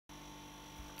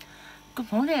Good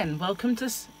morning. Welcome to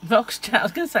RocksChat. I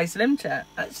was going to say Slim Chat.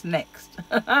 That's next.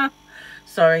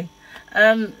 Sorry.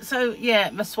 So yeah,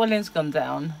 my swelling's gone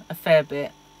down a fair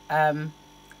bit. I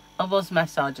was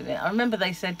massaging it. I remember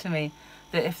they said to me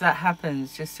that if that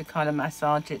happens, just to kind of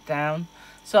massage it down.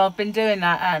 So I've been doing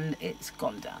that and it's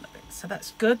gone down a bit. So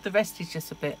that's good. The rest is just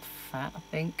a bit fat, I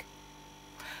think.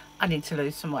 I need to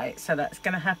lose some weight, so that's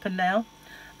going to happen now.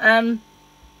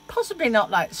 Possibly not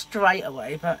like straight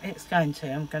away, but it's going to.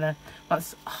 I'm going to,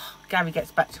 once Gary gets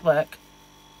back to work,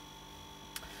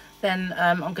 then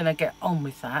I'm going to get on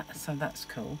with that. So that's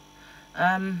cool.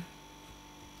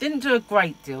 Didn't do a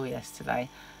great deal yesterday.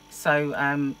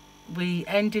 So we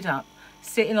ended up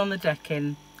sitting on the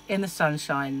decking in the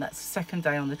sunshine. That's the second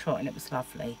day on the trot and it was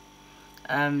lovely.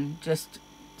 Just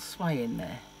swaying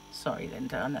there. Sorry,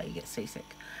 Linda, I know you get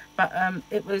seasick. But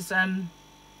it was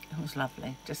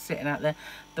lovely, just sitting out there.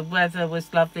 The weather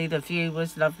was lovely, the view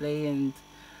was lovely, and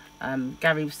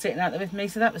Gary was sitting out there with me,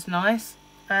 so that was nice.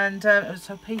 And it was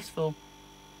so peaceful.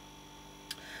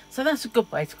 So that's a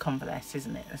good way to convalesce,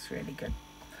 isn't it? That's really good.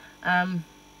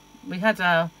 We had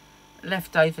our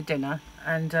leftover dinner,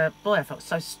 and boy, I felt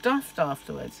so stuffed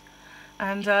afterwards.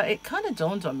 And it kind of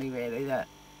dawned on me, really, that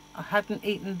I hadn't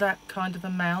eaten that kind of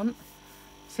amount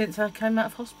since I came out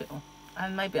of hospital.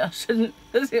 And maybe I shouldn't,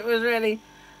 because it was really...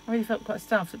 I really felt quite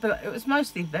stuffed, but it was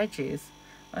mostly veggies.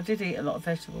 I did eat a lot of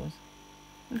vegetables.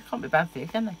 They can't be bad for you,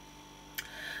 can they?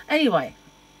 Anyway,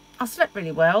 I slept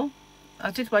really well. I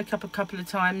did wake up a couple of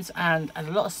times and had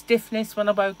a lot of stiffness when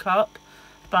I woke up,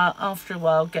 but after a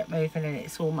while, get moving and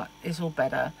it's all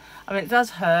better. I mean, it does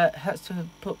hurts to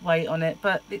put weight on it,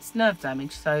 but it's nerve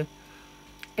damage, so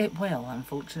it will,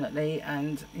 unfortunately.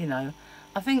 And you know,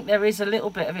 I think there is a little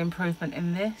bit of improvement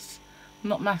in this,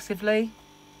 not massively.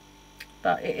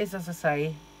 But it is, as I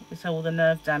say, it's all the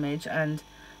nerve damage, and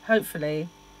hopefully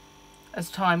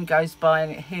as time goes by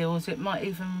and it heals, it might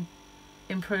even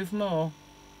improve more.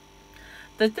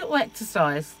 The little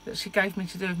exercise that she gave me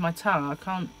to do with my tongue, I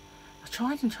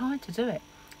tried and tried to do it.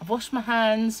 I've washed my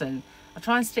hands and I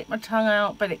try and stick my tongue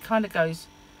out, but it kind of goes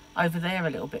over there a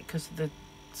little bit because of the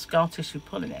scar tissue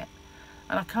pulling it.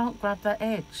 And I can't grab that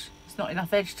edge. There's not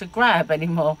enough edge to grab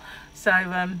anymore.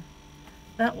 So,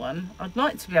 that one, I'd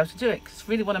like to be able to do it because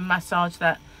I really want to massage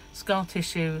that scar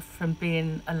tissue from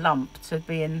being a lump to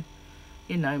being,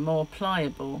 you know, more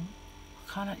pliable.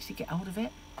 I can't actually get hold of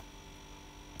it.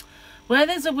 Where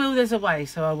there's a will, there's a way,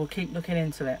 so I will keep looking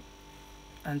into it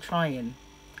and trying.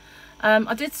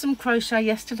 I did some crochet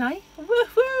yesterday.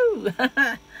 Woohoo!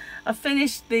 I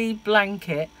finished the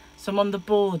blanket, so I'm on the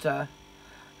border.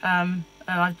 And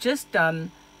I've just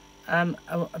done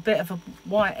a bit of a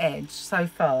white edge so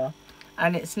far.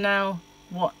 And it's now,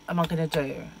 what am I going to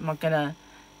do? Am I going to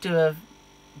do a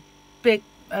bit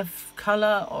of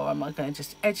colour, or am I going to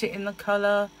just edge it in the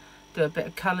colour, do a bit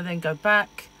of colour, then go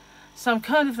back? So I'm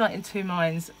kind of like in two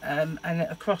minds, and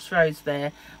at a crossroads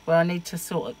there where I need to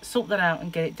sort that out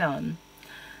and get it done.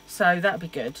 So that'll be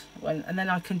good. And then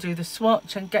I can do the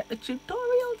swatch and get the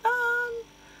tutorial done,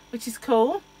 which is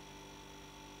cool.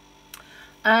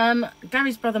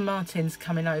 Gary's brother Martin's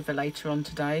coming over later on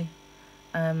today.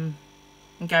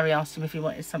 And Gary asked him if he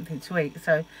wanted something to eat,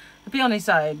 so he'll be on his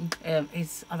own.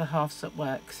 His other half's at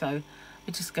work, so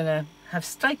we're just gonna have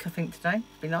steak, I think, today.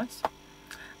 Be nice,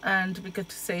 and it'll be good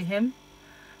to see him.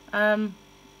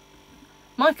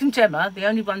 Mike and Gemma, the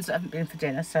only ones that haven't been for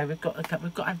dinner, so we've got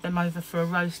to have them over for a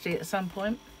roastie at some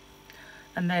point.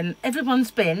 And then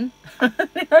everyone's been.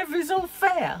 It's all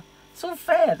fair. It's all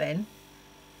fair then.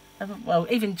 Well,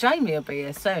 even Jamie will be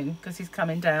here soon because he's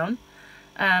coming down.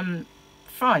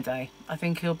 Friday, I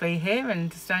think he'll be here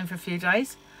and staying for a few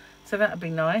days, so that'll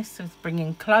be nice. So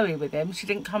bringing Chloe with him. She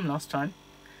didn't come last time,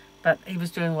 but he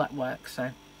was doing that work, so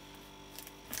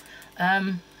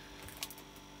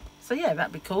so yeah,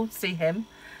 that'd be cool to see him.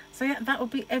 So yeah, that will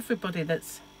be everybody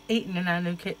that's eating in our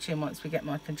new kitchen once we get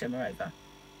Mike and Gemma over.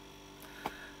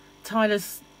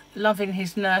 Tyler's loving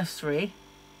his nursery.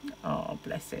 Oh,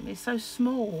 bless him, he's so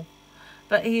small,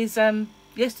 but he's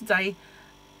yesterday,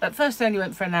 at first they only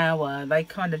went for an hour. They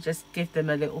kind of just give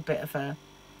them a little bit of a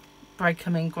break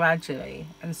them in gradually.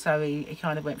 And so he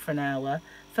kind of went for an hour.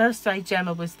 First day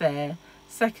Gemma was there.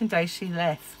 Second day she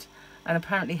left. And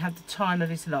apparently had the time of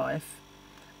his life.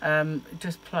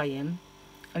 Just playing.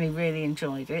 And he really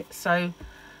enjoyed it. So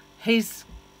he's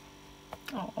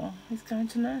going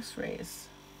to nurseries.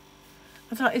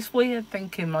 I thought it's weird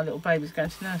thinking my little baby's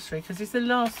going to nursery because he's the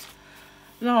last,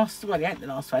 well, he ain't the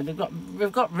last way.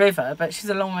 We've got River, but she's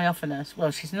a long way off a nurse.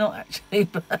 Well, she's not actually,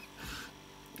 but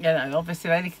you know, obviously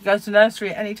they can go to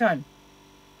nursery at any time.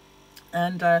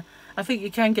 And I think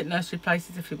you can get nursery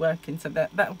places if you're working, so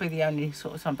that would be the only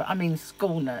sort of time. But I mean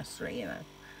school nursery, you know,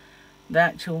 the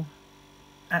actual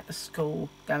at the school,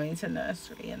 going to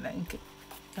nursery and then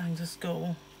going to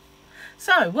school.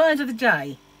 So, word of the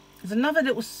day. There's another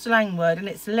little slang word, and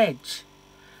it's ledge.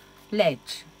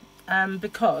 Ledge.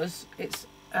 Because it's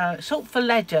short for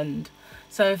legend.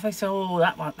 So if they say, oh,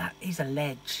 that is a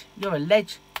ledge. You're a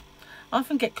ledge. I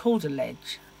often get called a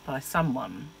ledge by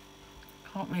someone.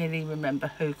 Can't really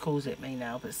remember who calls it me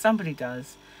now, but somebody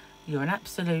does. You're an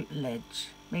absolute ledge,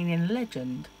 meaning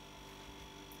legend.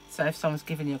 So if someone's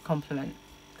giving you a compliment,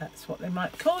 that's what they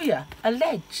might call you, a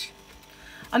ledge.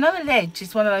 I know a ledge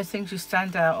is one of those things you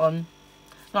stand out on,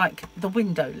 like the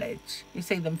window ledge. You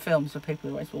see them films where people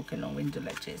are always walking on window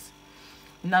ledges.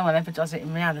 No one ever does it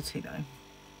in reality though.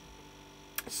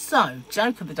 So,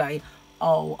 joke of the day.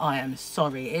 Oh, I am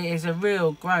sorry. It is a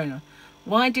real groaner.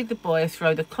 Why did the boy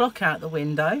throw the clock out the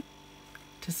window?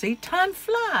 To see time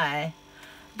fly.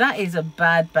 That is a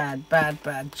bad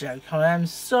joke. I am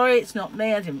sorry, it's not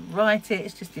me. I didn't write it.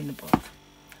 It's just in the book.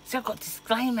 See, I've got a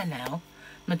disclaimer now,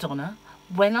 Madonna.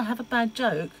 When I have a bad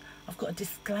joke, I've got a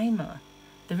disclaimer.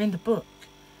 They're in the book.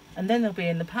 And then they'll be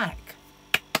in the pack.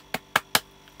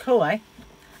 Cool, eh?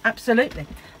 Absolutely.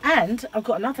 And I've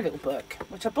got another little book,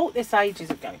 which I bought this ages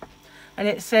ago. And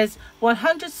it says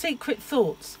 100 secret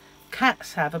thoughts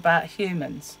cats have about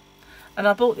humans. And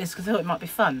I bought this because I thought it might be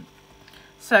fun.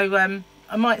 So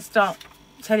I might start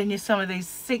telling you some of these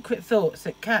secret thoughts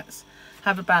that cats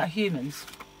have about humans,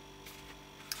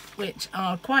 which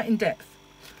are quite in depth.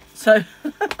 So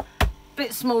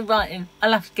bit small writing.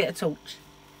 I'll have to get a torch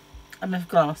and my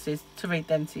glasses to read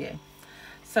them to you.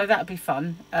 So that'll be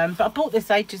fun. But I bought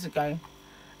this ages ago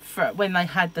for when they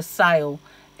had the sale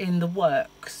in the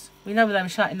Works. We know when they were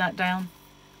shutting that down.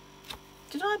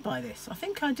 Did I buy this? I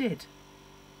think I did.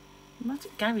 Might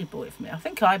have Gary bought it for me. I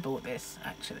think I bought this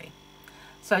actually.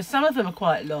 So some of them are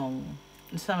quite long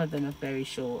and some of them are very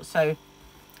short. So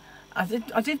I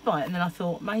did buy it, and then I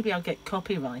thought maybe I'll get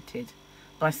copyrighted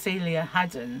by Celia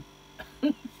Haddon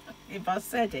if I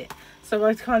said it. So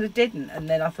I kind of didn't, and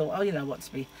then I thought, oh, you know what,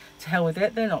 to hell with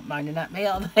it. They're not moaning at me,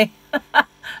 are they?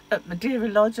 At Madeira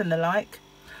Lodge and the like.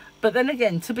 But then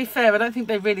again, to be fair, I don't think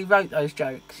they really wrote those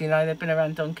jokes. You know, they've been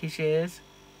around donkey's years.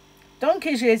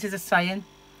 Donkey's years is a saying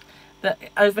that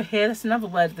over here, that's another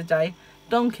word of the day,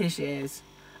 donkey's years.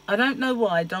 I don't know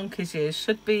why donkey's years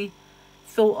should be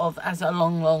thought of as a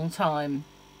long time.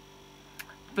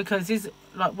 Because is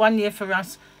like 1 year for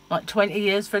us, like 20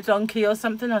 years for a donkey or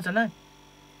something? I don't know.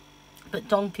 But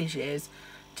donkey's years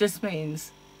just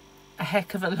means a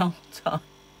heck of a long time.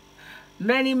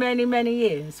 Many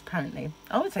years, apparently.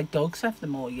 I would say dogs have the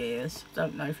more years.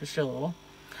 Don't know for sure.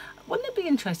 Wouldn't it be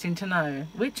interesting to know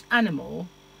which animal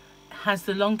has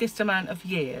the longest amount of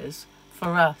years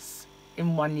for us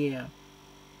in 1 year?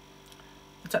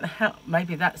 I don't know how.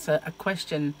 Maybe that's a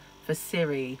question for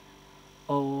Siri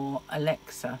or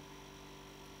Alexa.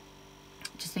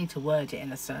 Just need to word it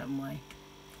in a certain way.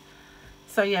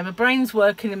 So yeah, my brain's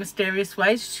working in mysterious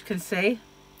ways, as you can see.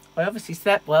 I obviously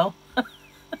slept well.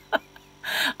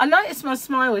 I noticed my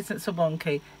smile isn't so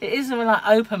wonky. It isn't when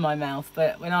I open my mouth,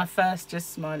 but when I first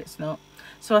just smile, it's not.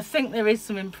 So I think there is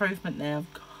some improvement there.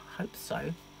 Hope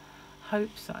so.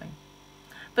 Hope so.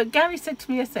 But Gary said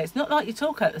to me yesterday, it's not like you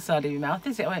talk out the side of your mouth,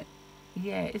 is it? I went,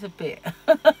 yeah, it is a bit.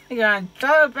 You're going,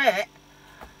 a bit.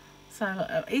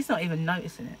 So he's not even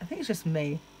noticing it. I think it's just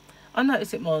me. I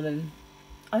notice it more than...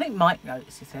 I think Mike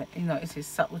notices it. He notices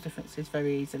subtle differences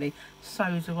very easily.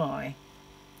 So do I.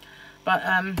 But,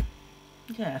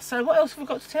 yeah. So what else have I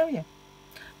got to tell you?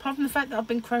 Apart from the fact that I've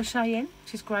been crocheting,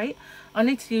 which is great. I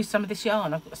need to use some of this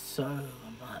yarn. I've got so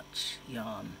much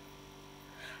yarn.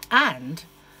 And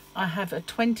I have a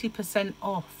 20%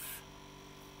 off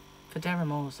for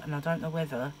Deramores. And I don't know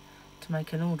whether to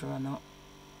make an order or not.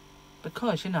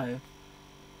 Because, you know,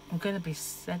 I'm going to be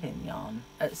selling yarn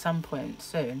at some point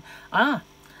soon.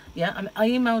 Yeah, I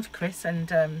emailed Chris and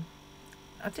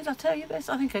did I tell you this?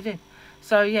 I think I did.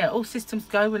 So yeah, all systems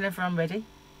go whenever I'm ready,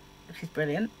 which is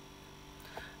brilliant.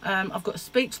 I've got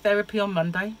speech therapy on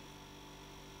Monday.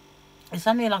 It's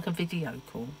only like a video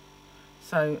call,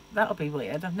 so that'll be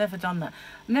weird. I've never done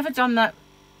that.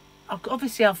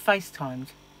 Obviously I've FaceTimed,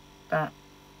 but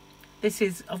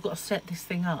I've got to set this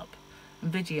thing up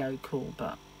and video call.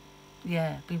 But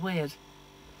yeah, be weird.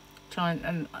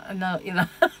 And I know, you know,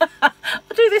 I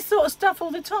do this sort of stuff all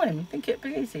the time. You think it'd be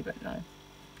easy, but no.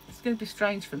 It's going to be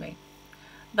strange for me.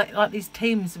 Like these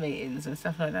Teams meetings and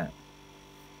stuff like that.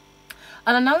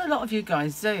 And I know a lot of you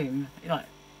guys Zoom. Like,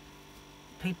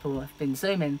 people have been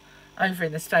Zooming over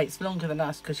in the States longer than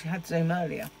us because you had Zoom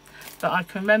earlier. But I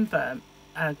can remember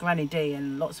Granny D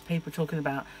and lots of people talking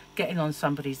about getting on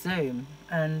somebody's Zoom,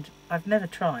 and I've never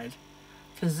tried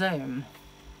to Zoom.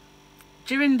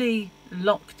 During the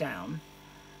lockdown,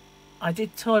 I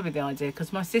did toy with the idea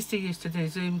because my sister used to do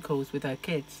Zoom calls with her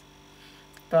kids,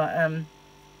 but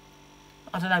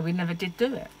I don't know, we never did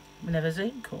do it. We never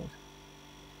Zoom called.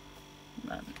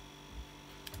 I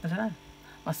don't know.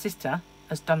 My sister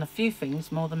has done a few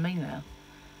things more than me now,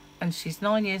 and she's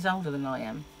 9 years older than I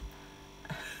am.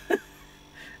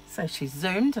 So she's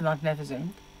Zoomed and I've never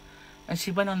Zoomed, and she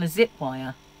went on a zip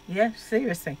wire. Yeah,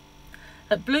 seriously.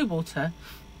 At Bluewater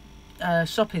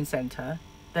shopping centre,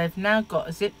 they've now got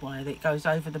a zip wire that goes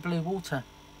over the blue water,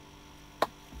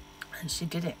 and she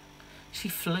did it. She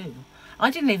flew.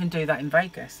 I didn't even do that in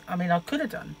Vegas. I mean, I could have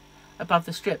done above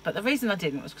the strip, but the reason I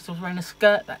didn't was because I was wearing a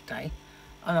skirt that day,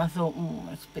 and I thought,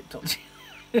 that's a bit dodgy.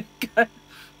 Go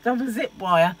on a zip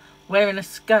wire wearing a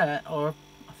skirt, or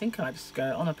I think I had a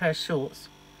skirt on, a pair of shorts.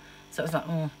 So I was like,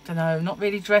 don't know, not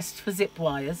really dressed for zip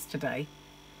wires today.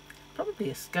 Probably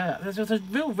a skirt. There was a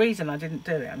real reason I didn't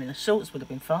do it. I mean, the shorts would have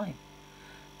been fine,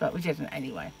 but we didn't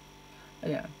anyway.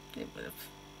 Yeah, it would have.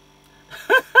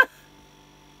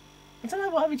 I don't know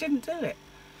why we didn't do it.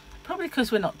 Probably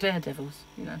because we're not daredevils,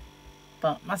 you know.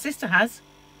 But my sister has,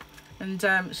 and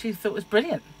she thought it was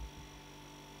brilliant.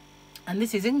 And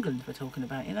this is England we're talking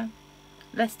about, you know.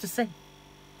 Less to see.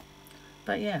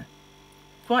 But yeah,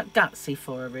 quite gutsy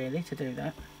for her really to do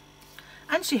that.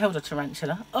 And she held a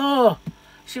tarantula. Oh,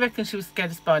 she reckoned she was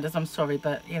scared of spiders. I'm sorry,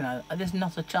 but you know, there's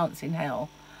not a chance in hell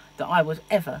that I would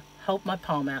ever hold my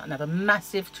palm out and have a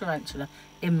massive tarantula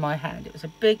in my hand. It was a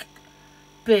big,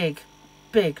 big,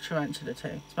 big tarantula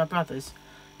too. It's my brother's,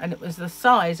 and it was the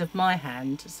size of my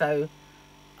hand, so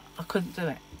I couldn't do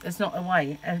it. There's not a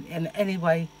way, in any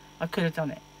way I could have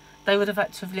done it. They would have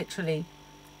had to have literally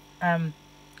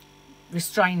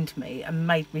restrained me and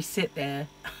made me sit there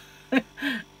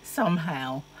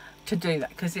somehow to do that,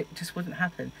 because it just wouldn't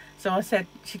happen. So I said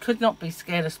she could not be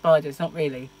scared of spiders, not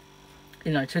really,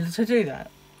 you know, to do that.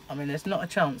 I mean, there's not a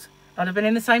chance. I'd have been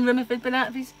in the same room if he'd been out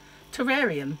of his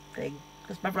terrarium thing,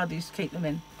 because my brother used to keep them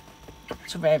in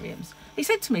terrariums. He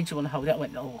said to me, do you want to hold it? I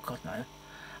went, oh God, no.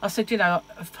 I said, you know,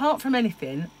 apart from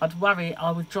anything, I'd worry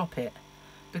I would drop it,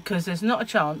 because there's not a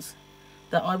chance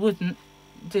that I wouldn't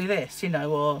do this, you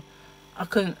know, or I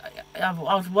couldn't, I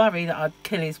was worried that I'd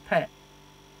kill his pet,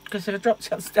 because if I dropped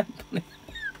it, I'd stamp on it.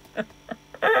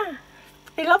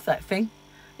 He loved that thing.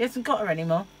 He hasn't got her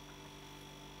anymore.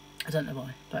 I don't know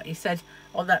why, but he said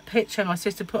on that picture my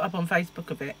sister put up on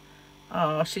Facebook of it,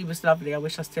 oh, she was lovely, I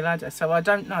wish I still had her. So I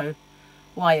don't know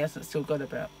why he hasn't still got her,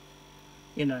 but,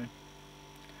 you know.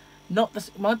 Not the,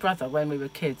 my brother, when we were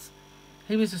kids,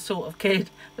 he was the sort of kid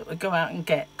that would go out and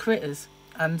get critters.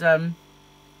 And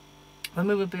when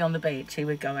we would be on the beach, he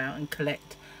would go out and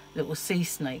collect little sea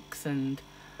snakes and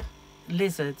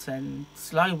lizards and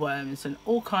slow worms and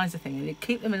all kinds of things. And he'd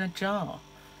keep them in a jar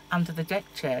under the deck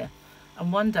chair.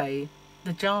 And one day,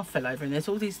 the jar fell over and there's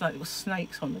all these like little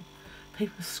snakes on them.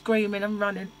 People screaming and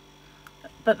running.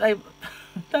 But they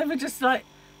were just like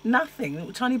nothing,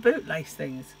 little tiny bootlace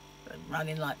things.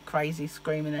 Running like crazy,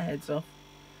 screaming their heads off.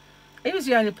 He was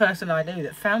the only person I knew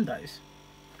that found those.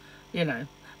 You know,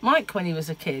 Mike, when he was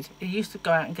a kid, he used to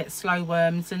go out and get slow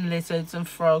worms and lizards and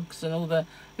frogs and all the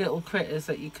little critters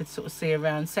that you could sort of see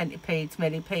around, centipedes,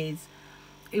 millipedes.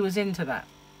 He was into that.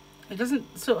 He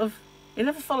doesn't sort of, he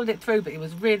never followed it through, but he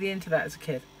was really into that as a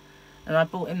kid. And I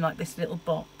bought him like this little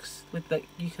box with the,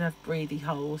 you could have breathy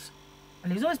holes.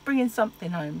 And he was always bringing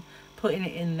something home, putting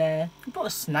it in there. He brought a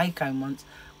snake home once.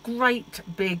 Great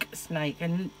big snake,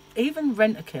 and even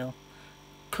Rent-A-Kill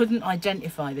couldn't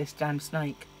identify this damn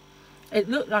snake. It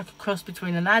looked like a cross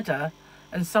between an adder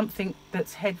and something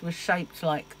that's head was shaped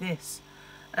like this.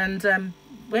 And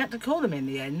we had to call them in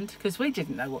the end because we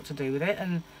didn't know what to do with it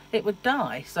and it would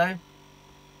die. So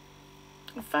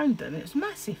I phoned them. It was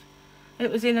massive.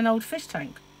 It was in an old fish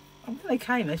tank. And when they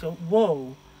came, they thought,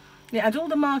 whoa. It had all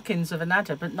the markings of an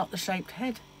adder but not the shaped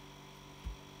head.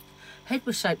 Head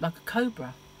was shaped like a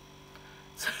cobra.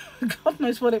 So God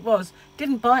knows what it was.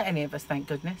 Didn't bite any of us, thank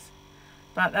goodness.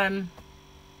 But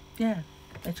yeah,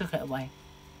 they took it away.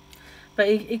 But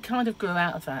he kind of grew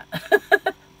out of that.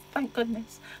 Thank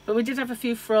goodness. But we did have a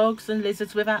few frogs and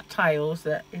lizards without tails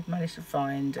that he managed to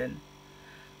find and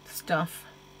stuff.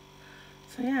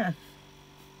 So yeah.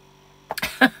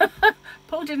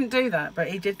 Paul didn't do that, but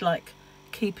he did like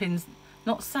keeping,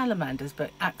 not salamanders,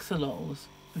 but axolotls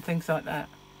and things like that.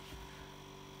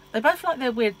 They both like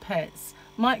their weird pets.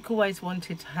 Mike always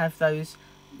wanted to have those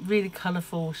really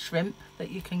colourful shrimp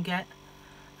that you can get.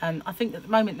 And I think at the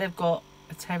moment they've got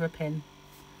a terrapin,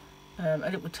 a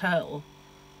little turtle.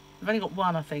 I've only got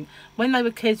one, I think. When they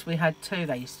were kids, we had two.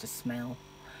 They used to smell.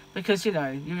 Because, you know,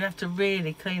 you have to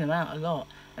really clean them out a lot.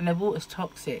 And their water's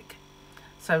toxic.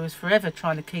 So I was forever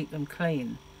trying to keep them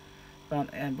clean. But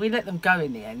we let them go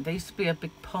in the end. There used to be a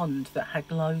big pond that had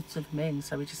loads of them in.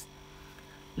 So we just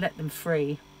let them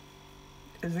free.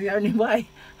 It was the only way,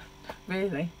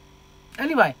 really.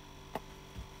 Anyway,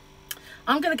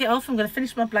 I'm going to get off. I'm going to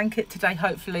finish my blanket today,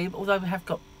 hopefully. Although we have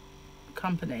got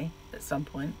company at some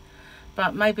point.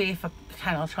 But maybe if I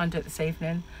can, I'll try and do it this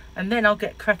evening. And then I'll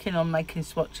get cracking on making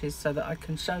swatches so that I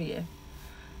can show you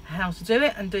how to do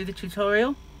it and do the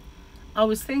tutorial. I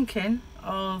was thinking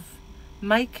of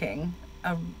making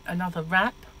another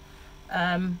wrap.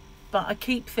 But I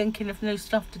keep thinking of new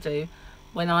stuff to do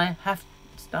when I have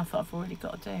stuff I've already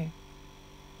got to do.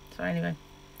 So anyway.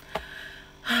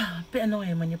 A bit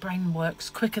annoying when your brain works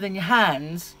quicker than your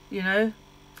hands, you know.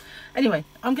 Anyway,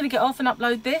 I'm going to get off and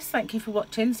upload this. Thank you for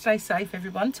watching. Stay safe,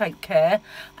 everyone. Take care.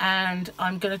 And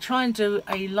I'm going to try and do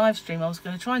a live stream. I was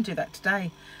going to try and do that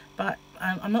today. But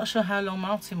I'm not sure how long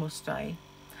Martin will stay.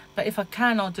 But if I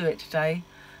can, I'll do it today.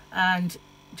 And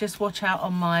just watch out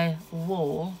on my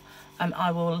wall.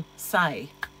 I will say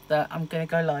that I'm going to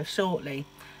go live shortly.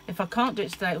 If I can't do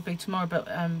it today, it'll be tomorrow. But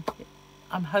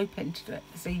I'm hoping to do it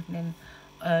this evening,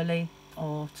 early,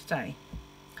 or today.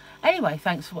 Anyway,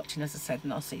 thanks for watching, as I said,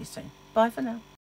 and I'll see you soon. Bye for now.